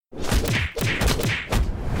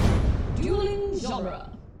genre.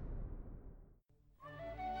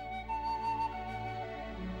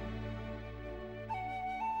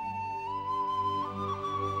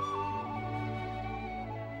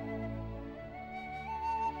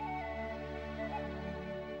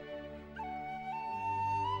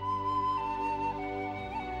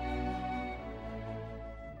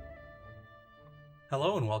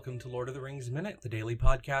 Hello and welcome to Lord of the Rings Minute, the daily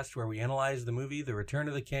podcast where we analyze the movie The Return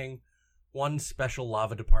of the King, one special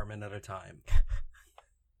lava department at a time.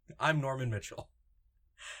 I'm Norman Mitchell.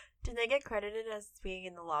 Did they get credited as being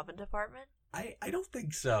in the lava department? I don't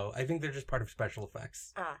think so. I think they're just part of special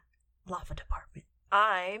effects. Lava department.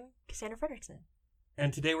 I'm Cassandra Fredrickson.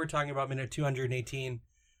 And today we're talking about minute 218,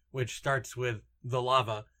 which starts with the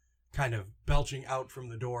lava kind of belching out from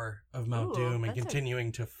the door of Mount Doom and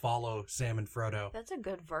continuing to follow Sam and Frodo. That's a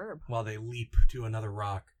good verb. While they leap to another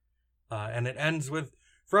rock. And it ends with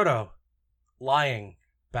Frodo lying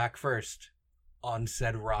back first on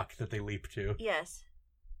said rock that they leap to. Yes.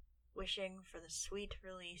 Wishing for the sweet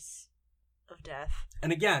release of death.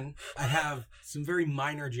 And again, I have some very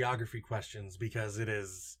minor geography questions because it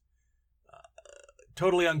is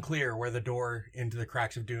totally unclear where the door into the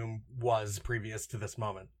Cracks of Doom was previous to this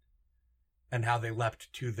moment. And how they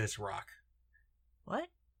leapt to this rock. What?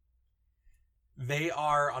 They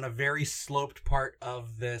are on a very sloped part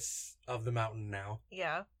of the mountain now.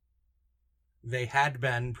 Yeah. They had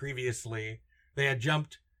been previously, they had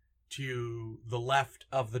jumped to the left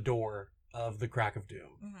of the door of the Crack of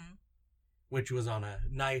Doom. Mm-hmm. Which was on a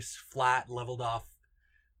nice, flat, leveled off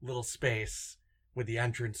little space with the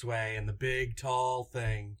entranceway and the big, tall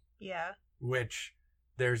thing. Yeah. Which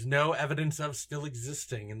there's no evidence of still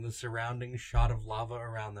existing in the surrounding shot of lava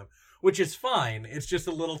around them, which is fine. It's just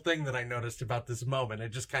a little thing that I noticed about this moment. It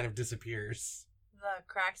just kind of disappears. The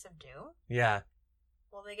Cracks of Doom? Yeah.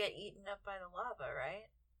 Well, they get eaten up by the lava, right?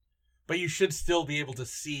 But you should still be able to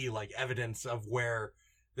see, like, evidence of where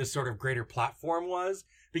this sort of greater platform was,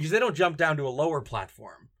 because they don't jump down to a lower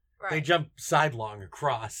platform. Right. They jump sidelong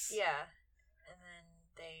across. Yeah.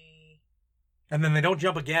 And then they don't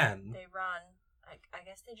jump again. They run. I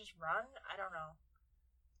guess they just run? I don't know.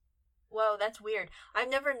 Whoa, that's weird. I've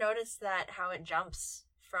never noticed that, how it jumps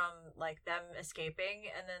from, like, them escaping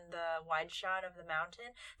and then the wide shot of the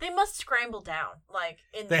mountain. They must scramble down, like,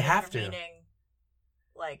 in the intervening,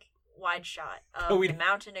 like, wide shot of the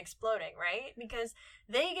mountain exploding, right? Because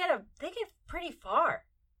they get pretty far.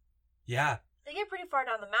 Yeah. They get pretty far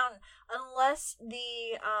down the mountain, unless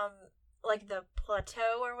the, like, the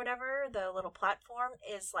plateau or whatever, the little platform,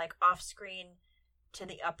 is, like, off-screen to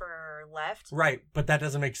the upper left. Right, but that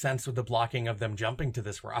doesn't make sense with the blocking of them jumping to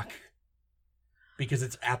this rock. Because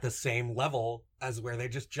it's at the same level as where they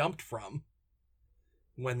just jumped from.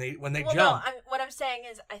 When they jump. No, what I'm saying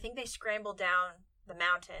is I think they scramble down the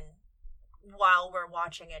mountain while we're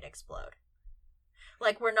watching it explode.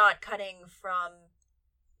 Like, we're not cutting from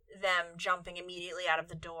them jumping immediately out of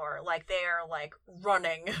the door. Like, they're, like,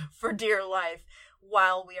 running for dear life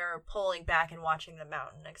while we are pulling back and watching the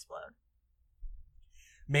mountain explode.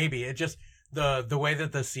 Maybe. It just, the way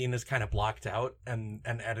that the scene is kind of blocked out and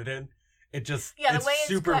edited, it just, it's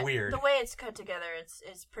super weird. The way it's cut together,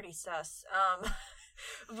 it's pretty sus.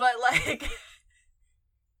 But, like,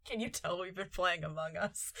 can you tell we've been playing Among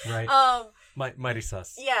Us? Right. Mighty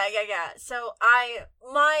sus. Yeah. So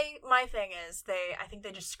my thing is I think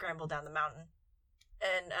they just scramble down the mountain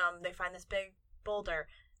and they find this big boulder.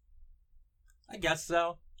 I guess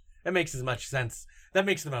so. It makes as much sense. That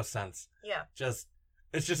makes the most sense. Yeah.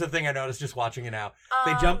 It's just a thing I noticed just watching it now.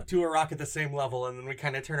 They jump to a rock at the same level, and then we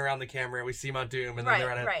kind of turn around the camera, and we see Mount Doom, and then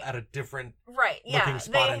they're at a different looking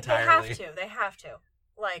spot entirely. They have to.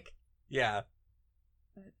 Like... Yeah.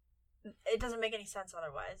 It doesn't make any sense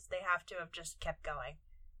otherwise. They have to have just kept going.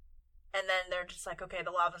 And then they're just like, okay,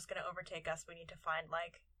 the lava's going to overtake us. We need to find,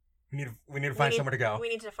 like... We need to find somewhere to go. We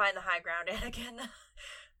need to find the high ground, Anakin.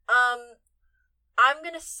 I'm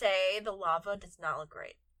going to say the lava does not look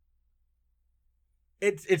great.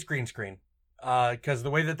 It's green screen. Because the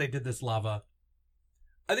way that they did this lava,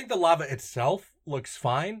 I think the lava itself looks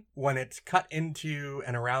fine when it's cut into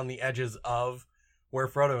and around the edges of where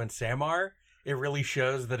Frodo and Sam are. It really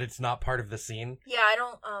shows that it's not part of the scene. Yeah, I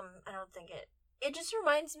don't think it just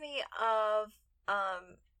reminds me of,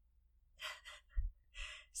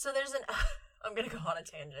 so there's I'm gonna go on a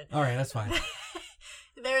tangent. All right, that's fine.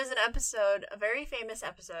 There's an episode, a very famous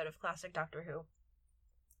episode of classic Doctor Who,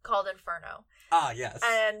 called Inferno. Ah, yes.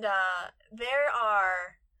 And there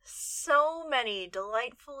are so many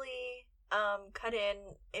delightfully cut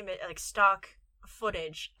in like stock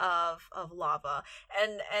footage of lava,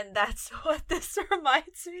 and that's what this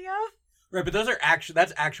reminds me of. Right, but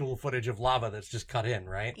that's actual footage of lava that's just cut in,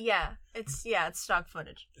 right? Yeah, it's stock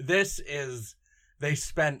footage. They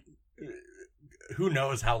spent who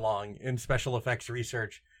knows how long in special effects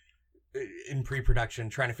research in pre-production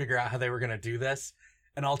trying to figure out how they were going to do this.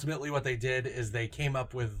 And ultimately what they did is they came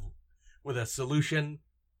up with a solution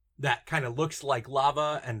that kind of looks like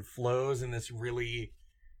lava and flows in this really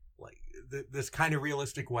this kind of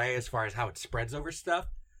realistic way as far as how it spreads over stuff.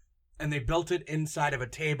 And they built it inside of a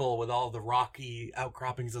table with all the rocky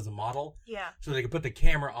outcroppings as a model. Yeah. So they could put the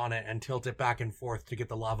camera on it and tilt it back and forth to get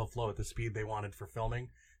the lava flow at the speed they wanted for filming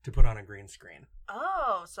to put on a green screen.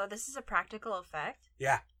 Oh, so this is a practical effect?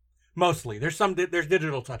 Yeah. Mostly. There's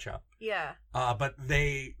digital touch-up. Yeah. But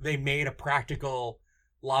they made a practical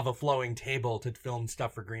lava flowing table to film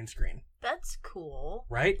stuff for green screen. That's cool.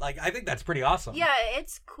 Right? I think that's pretty awesome. Yeah,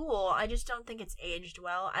 it's cool. I just don't think it's aged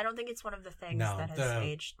well. I don't think it's one of the things that has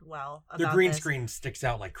aged well about the green this. Screen sticks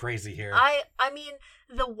out like crazy here. I mean,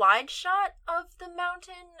 the wide shot of the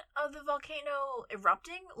mountain of the volcano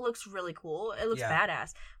erupting looks really cool. It looks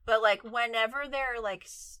badass. But whenever they're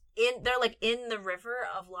in the river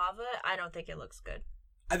of lava, I don't think it looks good.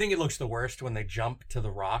 I think it looks the worst when they jump to the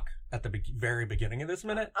rock at the very beginning of this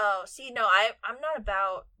minute. Oh, see, no, I'm not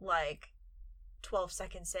about 12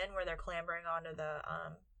 seconds in where they're clambering onto the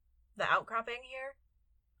outcropping here,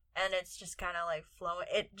 and it's just kind of flowing.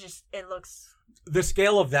 It looks. The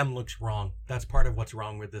scale of them looks wrong. That's part of what's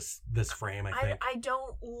wrong with this frame. I think. I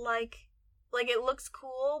don't like it looks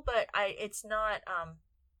cool, but it's not.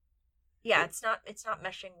 It's not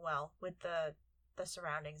meshing well with the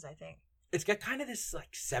surroundings, I think. It's got kind of this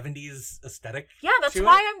 70s aesthetic. Yeah, that's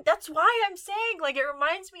why I'm saying it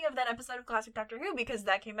reminds me of that episode of classic Doctor Who, because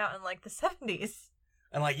that came out in the 70s.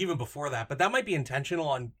 And even before that, but that might be intentional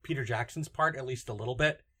on Peter Jackson's part at least a little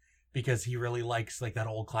bit, because he really likes that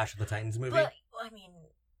old Clash of the Titans movie. But I mean,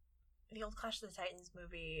 the old Clash of the Titans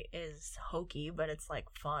movie is hokey, but it's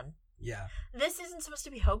fun. Yeah. This isn't supposed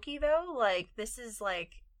to be hokey though. This is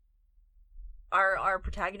our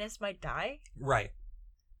protagonist might die. Right.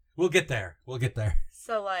 We'll get there.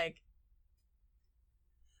 So But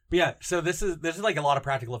yeah, so this is a lot of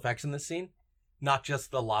practical effects in this scene, not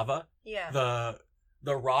just the lava. Yeah.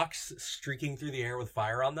 The rocks streaking through the air with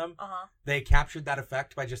fire on them. Uh-huh. They captured that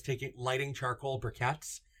effect by just lighting charcoal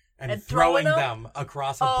briquettes and throwing them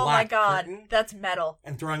across a black curtain. Oh my god, that's metal.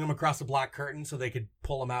 And throwing them across a black curtain so they could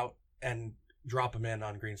pull them out and drop them in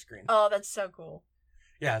on green screen. Oh, that's so cool.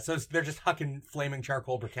 Yeah, so they're just hucking flaming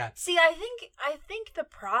charcoal briquettes. See, I think the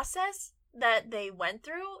process that they went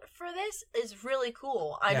through for this is really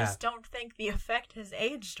cool. I just don't think the effect has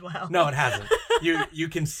aged well. No, it hasn't. You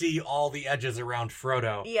can see all the edges around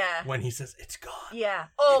Frodo. Yeah. When he says it's gone. Yeah.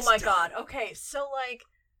 Oh my god. Okay, so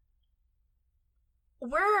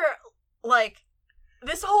we're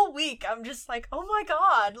this whole week I'm just oh my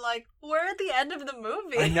god, we're at the end of the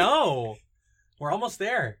movie. I know. We're almost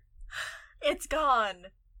there. It's gone.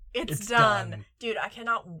 It's done. Dude, I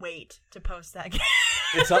cannot wait to post that game.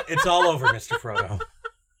 It's all over, Mr. Frodo.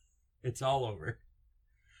 It's all over.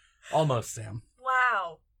 Almost, Sam.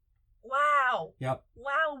 Wow. Yep.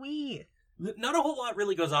 Wowee. Not a whole lot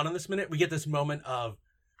really goes on in this minute. We get this moment of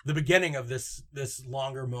the beginning of this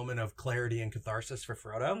longer moment of clarity and catharsis for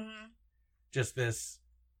Frodo. Mm-hmm. Just this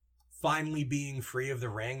finally being free of the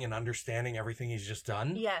ring and understanding everything he's just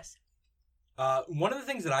done. Yes. One of the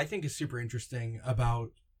things that I think is super interesting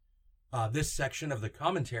about this section of the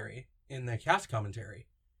commentary in the cast commentary,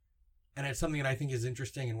 and it's something that I think is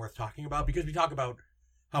interesting and worth talking about, because we talk about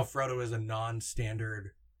how Frodo is a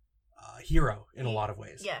non-standard hero in a lot of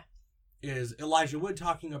ways. Yeah. Is Elijah Wood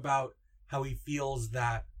talking about how he feels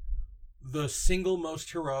that the single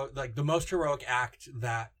most heroic, the most heroic act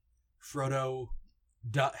that Frodo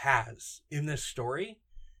has in this story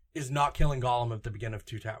is not killing Gollum at the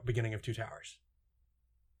beginning of Two Towers.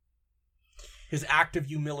 His act of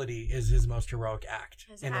humility is his most heroic act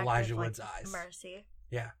in Elijah Wood's eyes. Mercy.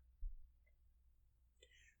 Yeah.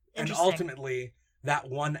 And ultimately, that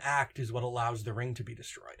one act is what allows the ring to be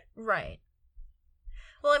destroyed. Right.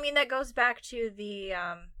 Well, I mean, that goes back to the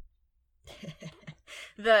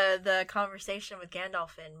the conversation with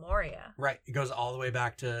Gandalf in Moria. Right. It goes all the way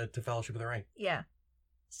back to Fellowship of the Ring. Yeah.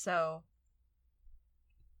 So,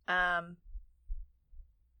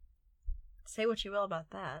 say what you will about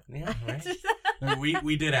that. Yeah, right.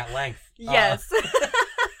 we did at length. Yes.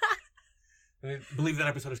 I believe that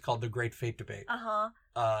episode is called The Great Fate Debate.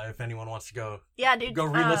 If anyone wants to go, dude, go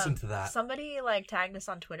re-listen to that. Somebody tagged us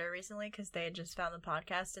on Twitter recently because they had just found the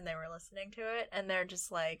podcast and they were listening to it, and they're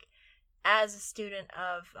just as a student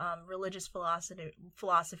of religious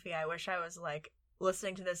philosophy, I wish I was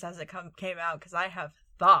listening to this as it came out, because I have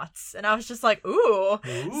thoughts. And I was just like, ooh.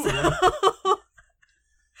 Ooh. So,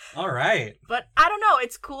 All right. but I don't know.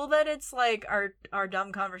 It's cool that it's like our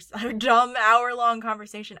dumb hour-long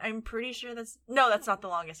conversation. I'm pretty sure that's not the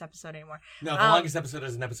longest episode anymore. No, the longest episode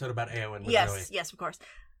is an episode about Eowyn. Yes, of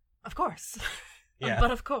course. Yeah.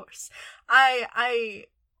 But of course, I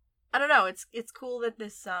don't know. It's cool that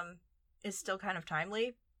this is still kind of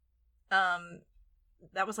timely.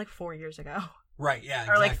 That was like 4 years ago, Right. Yeah.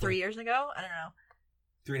 or like exactly. 3 years ago. I don't know.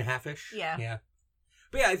 3.5-ish. Yeah. Yeah.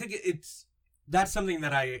 But yeah, I think that's something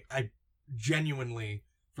that I genuinely,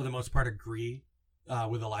 for the most part, agree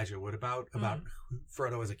with Elijah Wood about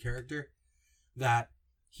Frodo as a character. That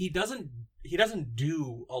he doesn't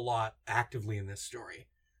do a lot actively in this story.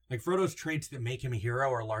 Like, Frodo's traits that make him a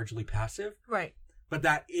hero are largely passive. Right. But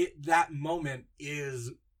that moment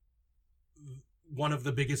is one of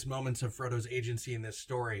the biggest moments of Frodo's agency in this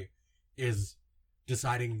story, is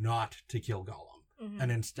deciding not to kill Gollum, Mm-hmm.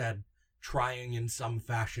 and instead trying in some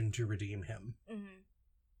fashion to redeem him. Mm-hmm.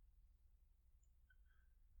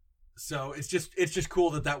 So it's just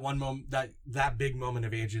cool that one moment, that big moment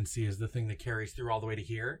of agency is the thing that carries through all the way to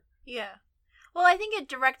here. Yeah. Well, I think it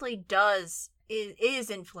directly is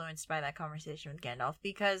influenced by that conversation with Gandalf,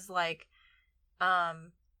 because like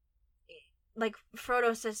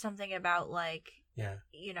Frodo says something about like, Yeah.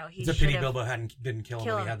 you know, he It's a pity should've Bilbo didn't kill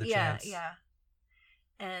him when he had the chance. Yeah.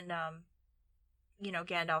 And you know,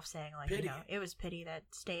 Gandalf saying like, Pity. you know, it was pity that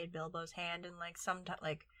stayed Bilbo's hand, and like sometimes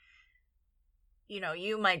like, you know,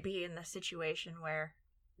 you might be in the situation where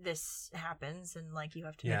this happens and like you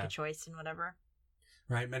have to make a choice and whatever.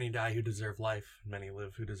 Right, many die who deserve life, many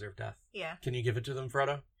live who deserve death. Yeah. Can you give it to them,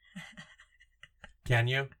 Frodo? Can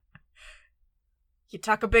you? You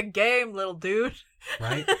talk a big game, little dude.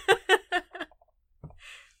 Right?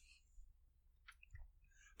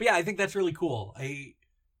 But yeah, I think that's really cool.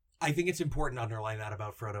 I think it's important to underline that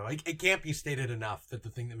about Frodo. It can't be stated enough that the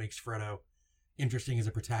thing that makes Frodo interesting as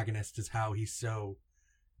a protagonist is how he's so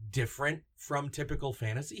different from typical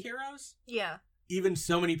fantasy heroes. Yeah. Even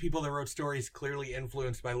so many people that wrote stories clearly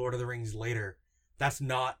influenced by Lord of the Rings later, that's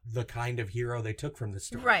not the kind of hero they took from this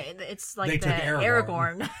story. Right. It's like They the took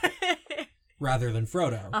Aragorn. Aragorn. Rather than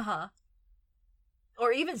Frodo. Uh-huh.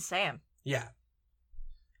 Or even Sam. Yeah.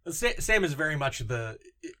 Sam is very much is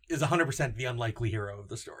 100% the unlikely hero of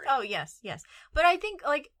the story. Oh, yes. But I think,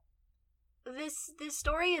 like, this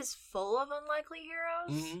story is full of unlikely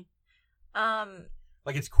heroes. Mm-hmm.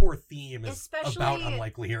 Like, its core theme is Especially- about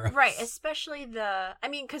unlikely heroes. Right, especially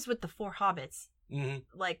because with the four hobbits, Mm-hmm.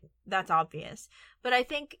 like, that's obvious. But I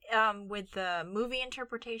think with the movie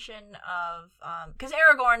interpretation of, because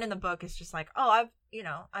Aragorn in the book is just like, oh,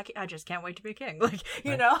 I just can't wait to be king. Like,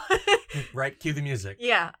 you Right. know? Right, cue the music.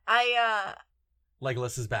 Yeah,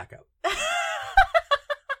 Legolas is back up.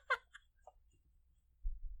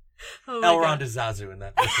 Oh my Elrond God. is Zazu in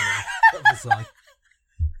that version of the song.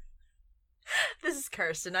 This is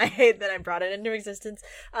cursed, and I hate that I brought it into existence.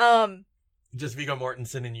 Just Viggo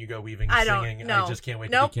Mortensen and Hugo Weaving I don't singing, no. I just can't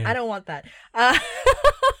wait Nope, to be king. I don't want that.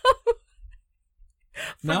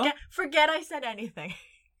 No? Forget I said anything.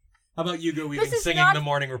 How about Hugo Weaving is singing not- the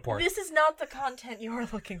morning report? This is not the content you're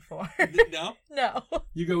looking for. No? No.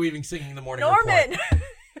 Hugo Weaving singing the morning Norman! report.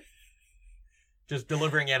 Just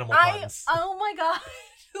delivering animal puns. Oh my god.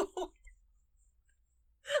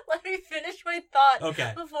 Let me finish my thought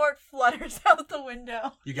Okay. before it flutters out the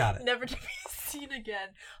window. You got it. Never to be seen again.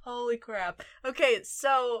 Holy crap. Okay,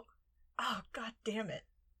 so... Oh, god damn it.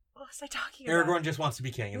 What was I talking about? Aragorn just wants to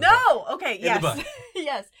be king. In the book. No! Okay, In yes. the book.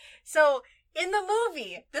 Yes. So, in the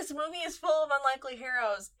movie, this movie is full of unlikely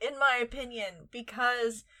heroes, in my opinion,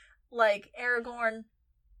 because, like, Aragorn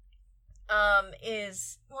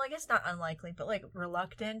is, well, I guess not unlikely, but, like,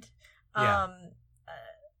 reluctant. Yeah.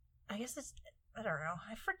 I guess it's, I don't know.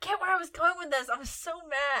 I forget where I was going with this. I'm so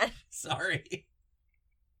mad. Sorry.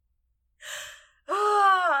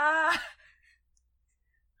 Ah.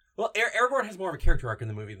 Well, Aragorn has more of a character arc in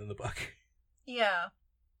the movie than the book. Yeah.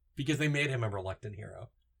 Because they made him a reluctant hero.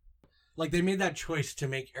 Like, they made that choice to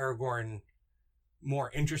make Aragorn more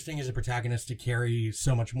interesting as a protagonist to carry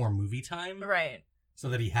so much more movie time. Right. So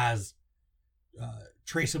that he has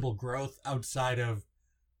traceable growth outside of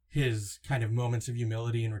his kind of moments of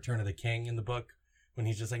humility in Return of the King in the book, when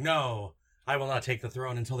he's just like, no, I will not take the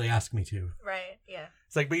throne until they ask me to. Right, yeah.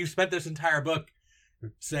 It's like, but you spent this entire book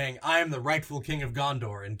saying, I am the rightful king of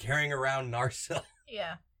Gondor, and carrying around Narsil.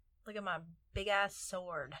 Yeah. Look at my big-ass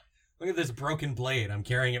sword. Look at this broken blade I'm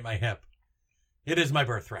carrying at my hip. It is my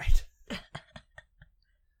birthright.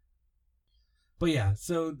 But yeah,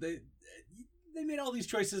 so they they made all these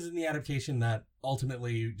choices in the adaptation that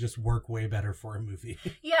ultimately just work way better for a movie.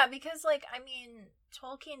 Yeah, because, like, I mean,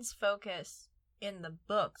 Tolkien's focus in the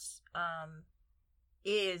books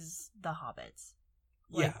is the hobbits.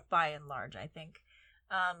 Like, Yeah. by and large, I think.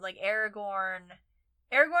 Like,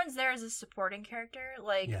 Aragorn's there as a supporting character.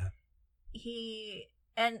 Like, Yeah. he...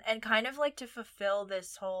 And kind of, like, to fulfill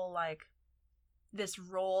this whole, like, this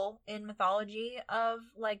role in mythology of,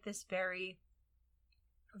 like, this very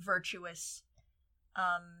virtuous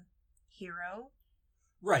hero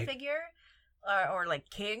Right. figure. Or, like,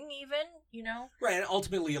 king, even, you know? Right, and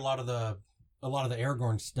ultimately a lot of the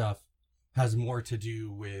Aragorn stuff has more to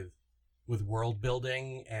do with world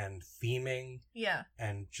building and theming Yeah.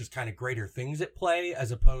 and just kind of greater things at play,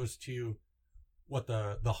 as opposed to what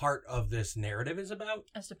the heart of this narrative is about.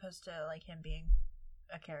 As opposed to, like, him being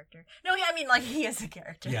a character. No, yeah, I mean, like, he is a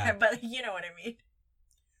character. Yeah. But you know what I mean.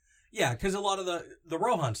 Yeah, because a lot of the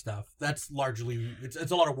Rohan stuff, that's largely it's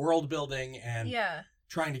a lot of world building and Yeah.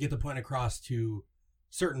 trying to get the point across to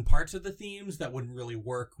certain parts of the themes that wouldn't really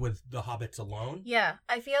work with the hobbits alone. Yeah.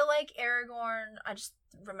 I feel like Aragorn, I just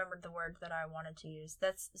remembered the word that I wanted to use.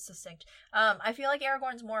 That's succinct. I feel like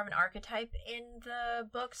Aragorn's more of an archetype in the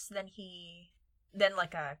books than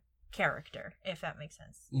like a character, if that makes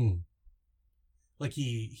sense. Mm. Like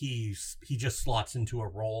he just slots into a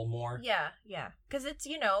role more. Yeah, yeah. Because it's,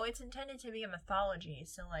 you know, it's intended to be a mythology.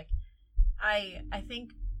 So, like, I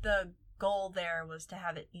think the goal there was to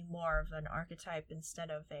have it be more of an archetype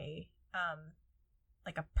instead of a,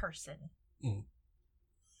 like a person. Mm.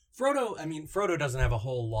 Frodo doesn't have a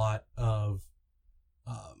whole lot of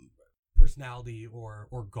personality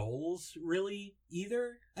or goals, really,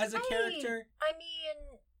 either, as a character. I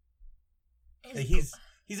mean...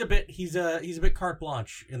 He's a bit carte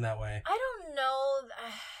blanche in that way. I don't know.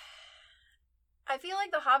 I feel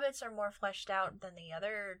like the hobbits are more fleshed out than the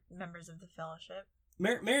other members of the Fellowship.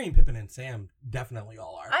 Merry and Pippin and Sam definitely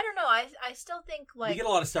all are. I don't know. I still think, like... You get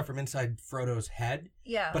a lot of stuff from inside Frodo's head,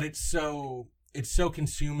 Yeah. but it's so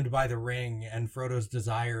consumed by the ring, and Frodo's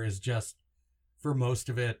desire is just, for most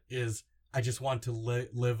of it, is I just want to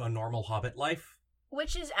live a normal hobbit life.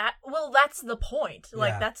 Which is, well, that's the point.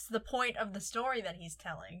 Like, Yeah. that's the point of the story that he's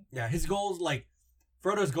telling. Yeah, his goals, like,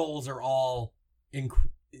 Frodo's goals are all,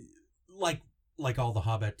 like all the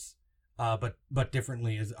hobbits, but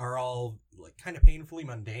differently, are all, like, kind of painfully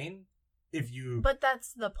mundane, if you... But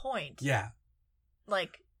that's the point. Yeah.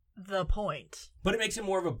 Like, the point. But it makes it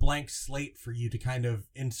more of a blank slate for you to kind of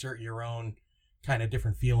insert your own kind of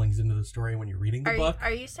different feelings into the story when you're reading the book.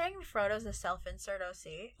 Are you saying Frodo's a self-insert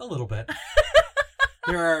OC? A little bit.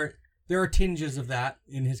 There are tinges of that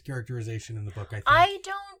in his characterization in the book, I think. I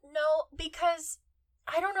don't know, because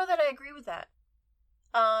I don't know that I agree with that.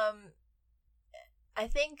 I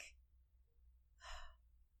think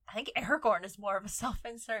Aragorn is more of a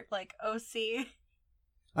self-insert, like, OC.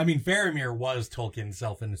 I mean, Faramir was Tolkien's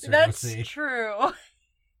self-insert That's OC. true.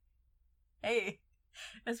 Hey,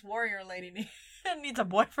 this warrior lady needs a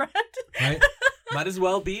boyfriend. Right? Might as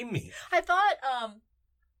well be me. I thought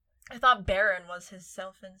Beren was his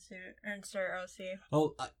self-insert OC.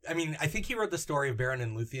 Well, I mean, I think he wrote the story of Beren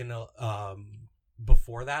and Luthien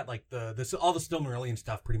before that. Like, all the Silmarillion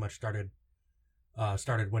stuff pretty much started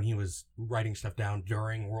when he was writing stuff down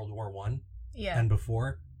during World War I. Yeah. And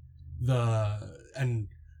before. And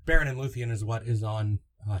Beren and Luthien is what is on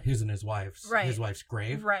his and his wife's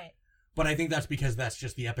grave. Right. But I think that's because that's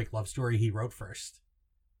just the epic love story he wrote first.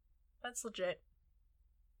 That's legit.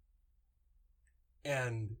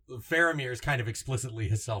 And Faramir is kind of explicitly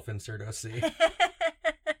his self-insert OC.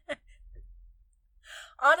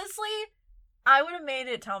 Honestly, I would have made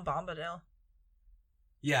it Tom Bombadil.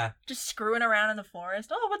 Yeah. Just screwing around in the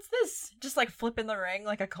forest. Oh, what's this? Just like flipping the ring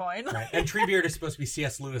like a coin. Right. And Treebeard is supposed to be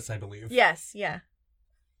C.S. Lewis, I believe. Yes, yeah.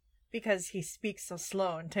 Because he speaks so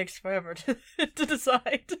slow and takes forever to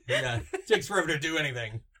decide. Yeah. It takes forever to do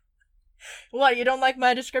anything. What, you don't like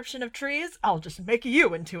my description of trees? I'll just make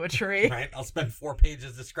you into a tree. Right? I'll spend 4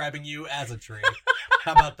 pages describing you as a tree.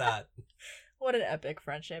 How about that? What an epic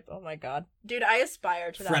friendship. Oh my god. Dude, I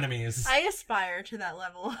aspire to that. Frenemies. I aspire to that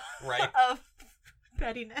level Right. of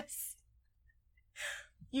pettiness.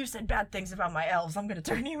 You said bad things about my elves. I'm gonna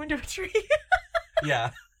turn you into a tree.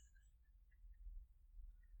 Yeah.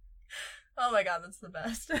 Oh my god, that's the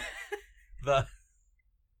best. But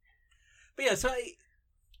yeah, so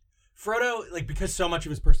Frodo, like, because so much of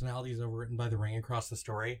his personality is overwritten by the ring across the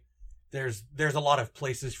story, there's a lot of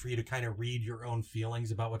places for you to kind of read your own feelings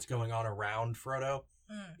about what's going on around Frodo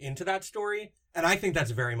into that story. And I think that's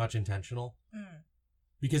very much intentional.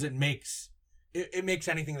 Because it makes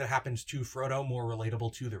anything that happens to Frodo more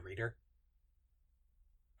relatable to the reader.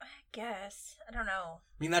 guess. I don't know.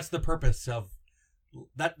 I mean, that's the purpose of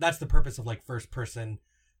that's the purpose of like first person,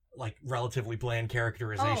 like relatively bland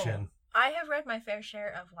characterization. I have read my fair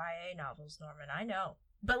share of YA novels, Norman. I know,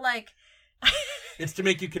 but like, It's to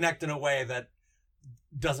make you connect in a way that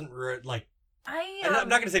doesn't like. I'm not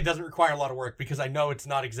going to say doesn't require a lot of work, because I know it's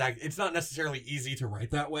not necessarily easy to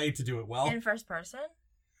write that way, to do it well, in first person,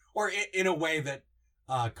 or in a way that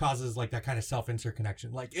causes like that kind of self-insert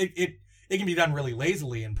connection. Like it can be done really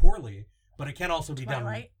lazily and poorly, but it can also be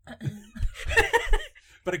Twilight. done.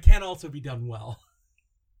 But it can also be done well.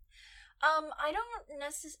 I don't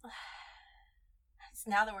necessarily.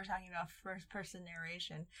 Now that we're talking about first person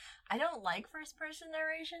narration, I don't like first person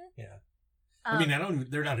narration. Yeah. I mean,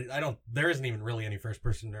 there isn't even really any first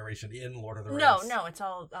person narration in Lord of the Rings. No, it's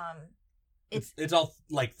all, it's all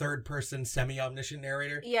like third person semi-omniscient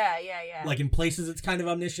narrator. Yeah. Like in places it's kind of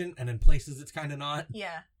omniscient, and in places it's kind of not.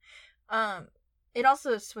 Yeah. It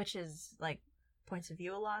also switches, like, points of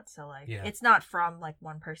view a lot, so, like, it's not from, like,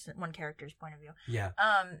 one character's point of view. Yeah.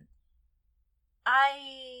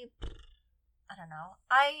 I don't know.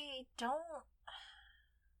 I don't...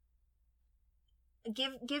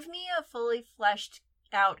 Give me a fully fleshed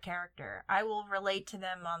out character. I will relate to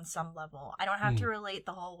them on some level. I don't have to relate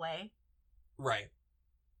the whole way. Right.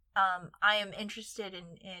 I am interested in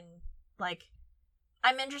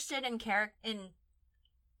I'm interested in in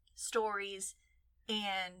stories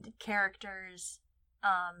and characters,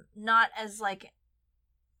 not as like,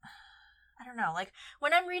 I don't know, like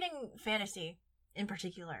when I'm reading fantasy in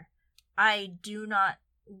particular, I do not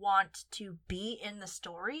want to be in the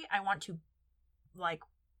story. I want to, like,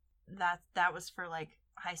 that was for like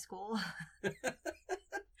high school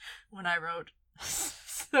when I wrote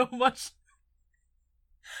so much.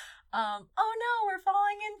 Oh no, we're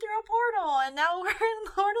falling in through a portal and now we're in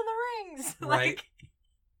Lord of the Rings. Right. Like,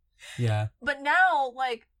 yeah. but now,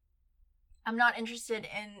 like, I'm not interested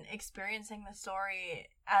in experiencing the story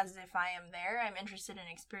as if I am there. I'm interested in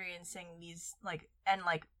experiencing these, like, and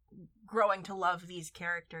like growing to love these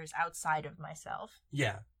characters outside of myself.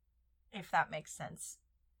 Yeah. If that makes sense.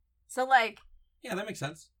 So, like... Yeah, that makes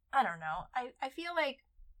sense. I don't know. I feel like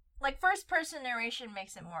first-person narration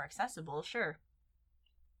makes it more accessible, sure.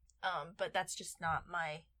 But that's just not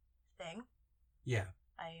my thing. Yeah.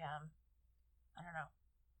 I don't know.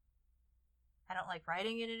 I don't like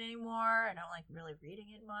writing it anymore. I don't like really reading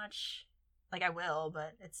it much. Like, I will,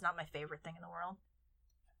 but it's not my favorite thing in the world.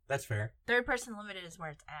 That's fair. Third-person limited is where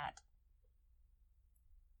it's at.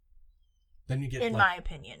 Then you get, in my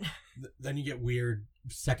opinion. Then you get weird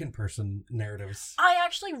second-person narratives. I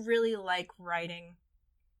actually really like writing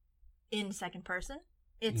in second person.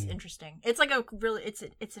 It's interesting. It's like a really, it's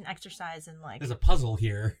an exercise in, like... There's a puzzle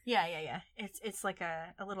here. Yeah. It's like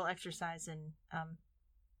a little exercise in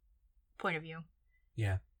point of view.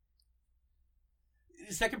 Yeah.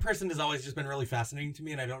 Second person has always just been really fascinating to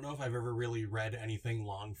me, and I don't know if I've ever really read anything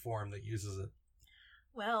long form that uses it.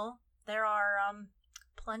 Well, there are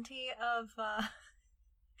plenty of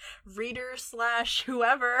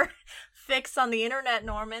reader/whoever fics on the internet,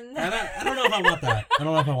 Norman. I don't know if I want that. I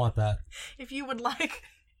don't know if I want that. If you would like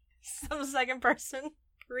some second person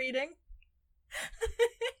reading.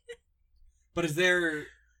 But is there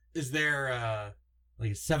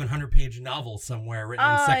like a 700-page novel somewhere written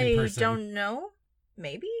in second person? I don't know.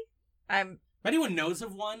 Maybe? If anyone knows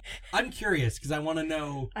of one, I'm curious, because I want to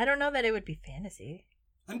know. I don't know that it would be fantasy.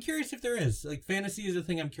 I'm curious if there is. Like, fantasy is a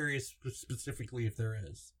thing I'm curious specifically if there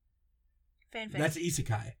is. Fanfic. That's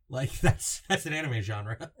isekai. Like, that's an anime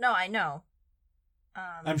genre. No, I know.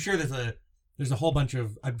 I'm sure there's a whole bunch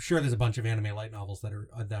of. I'm sure there's a bunch of anime light novels that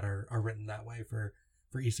are written that way for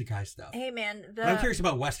isekai stuff. Hey, man. But I'm curious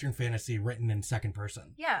about Western fantasy written in second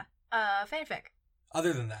person. Yeah. Fanfic.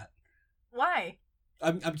 Other than that. Why?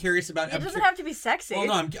 I'm curious about. It doesn't have to be sexy. Well,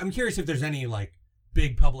 no, I'm curious if there's any, like,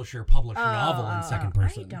 big publisher novel in second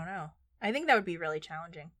person. I don't know. I think that would be really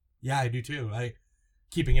challenging. Yeah, I do too.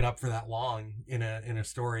 Keeping it up for that long in a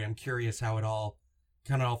story, I'm curious how it all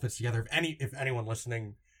kind of all fits together. If anyone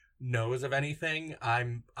listening knows of anything,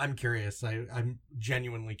 I'm curious. I'm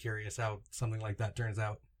genuinely curious how something like that turns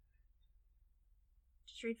out.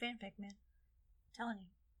 Just read fanfic, man. I'm telling you.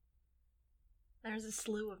 There's a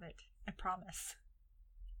slew of it. I promise.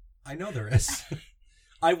 I know there is.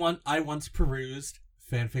 I once perused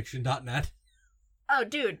fanfiction.net. Oh,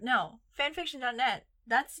 dude, no. Fanfiction.net.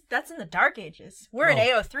 That's in the dark ages. We're in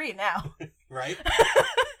AO3 now. Right?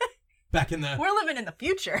 Back in the... We're living in the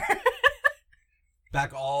future.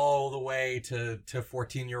 Back all the way to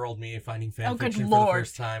 14-year-old me finding fanfiction for the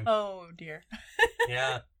first time. Oh, dear.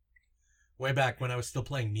 Yeah. Way back when I was still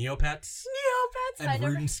playing Neopets. Neopets? and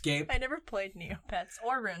RuneScape. I never played Neopets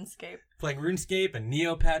or RuneScape. Playing RuneScape and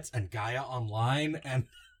Neopets and Gaia Online and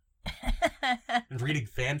reading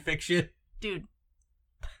fan fiction. Dude.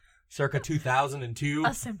 Circa 2002.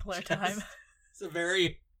 A simpler time. It's a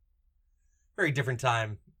very, very different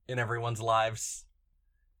time in everyone's lives.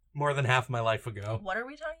 More than half my life ago. What are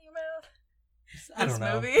we talking about? I don't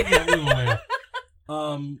know. Movie?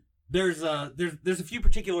 There's a few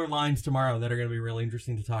particular lines tomorrow that are going to be really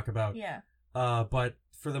interesting to talk about. Yeah. But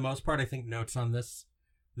for the most part, I think notes on this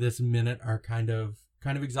minute are kind of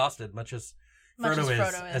exhausted, much as Frodo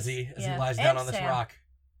is as he lies down on this rock.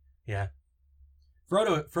 Yeah.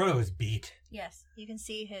 Frodo is beat. Yes, you can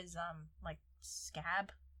see his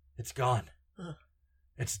scab. It's gone. Ugh.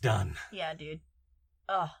 It's done. Yeah, dude.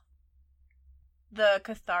 Ugh. The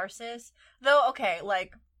catharsis, though. Okay,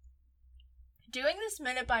 doing this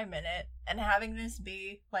minute by minute and having this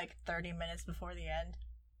be 30 minutes before the end.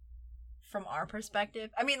 From our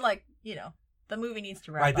perspective, I mean, the movie needs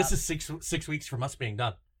to wrap up. Right, this is 6 weeks from us being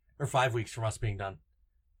done, or 5 weeks from us being done.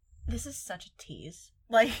 This is such a tease.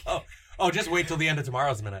 Oh, just wait till the end of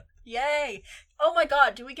tomorrow's minute. Yay! Oh my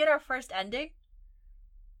god, do we get our first ending?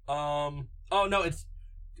 Oh no, it's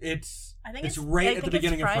I think it's right at the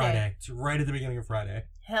beginning of Friday. Friday. It's right at the beginning of Friday.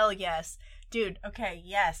 Hell yes. Dude, okay,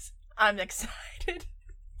 yes. I'm excited.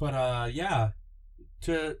 But yeah.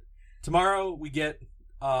 Tomorrow we get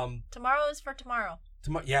Tomorrow is for tomorrow.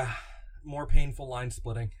 Yeah. More painful line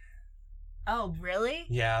splitting. Oh, really?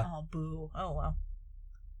 Yeah. Oh, boo. Oh, well.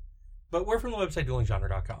 But we're from the website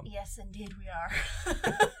duelinggenre.com. Yes, indeed we are.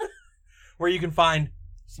 Where you can find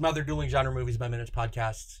some other Dueling Genre Movies by Minutes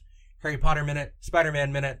podcasts. Harry Potter Minute,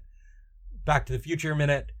 Spider-Man Minute, Back to the Future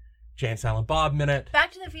Minute, Jay and Silent Bob Minute.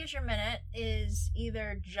 Back to the Future Minute is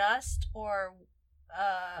either just or,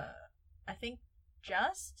 I think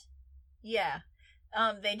just? Yeah.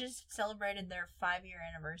 They just celebrated their 5-year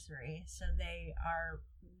anniversary, so they are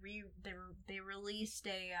they released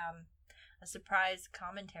a surprise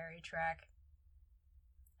commentary track.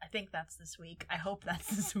 I think that's this week. I hope that's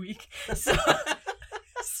this week. So,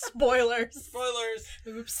 spoilers.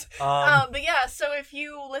 Oops. But yeah, so if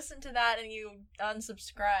you listen to that and you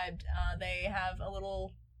unsubscribed, they have a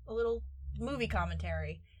little movie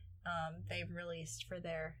commentary they've released for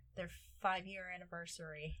their 5-year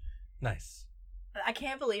anniversary. Nice. I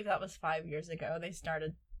can't believe that was 5 years ago they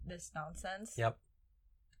started this nonsense. Yep.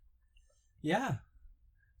 Yeah.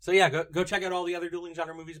 So yeah, go check out all the other Dueling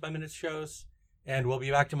Genre Movies by Minutes shows, and we'll be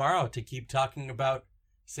back tomorrow to keep talking about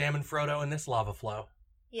Sam and Frodo in this lava flow.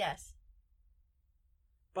 Yes.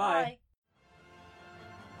 Bye. Bye.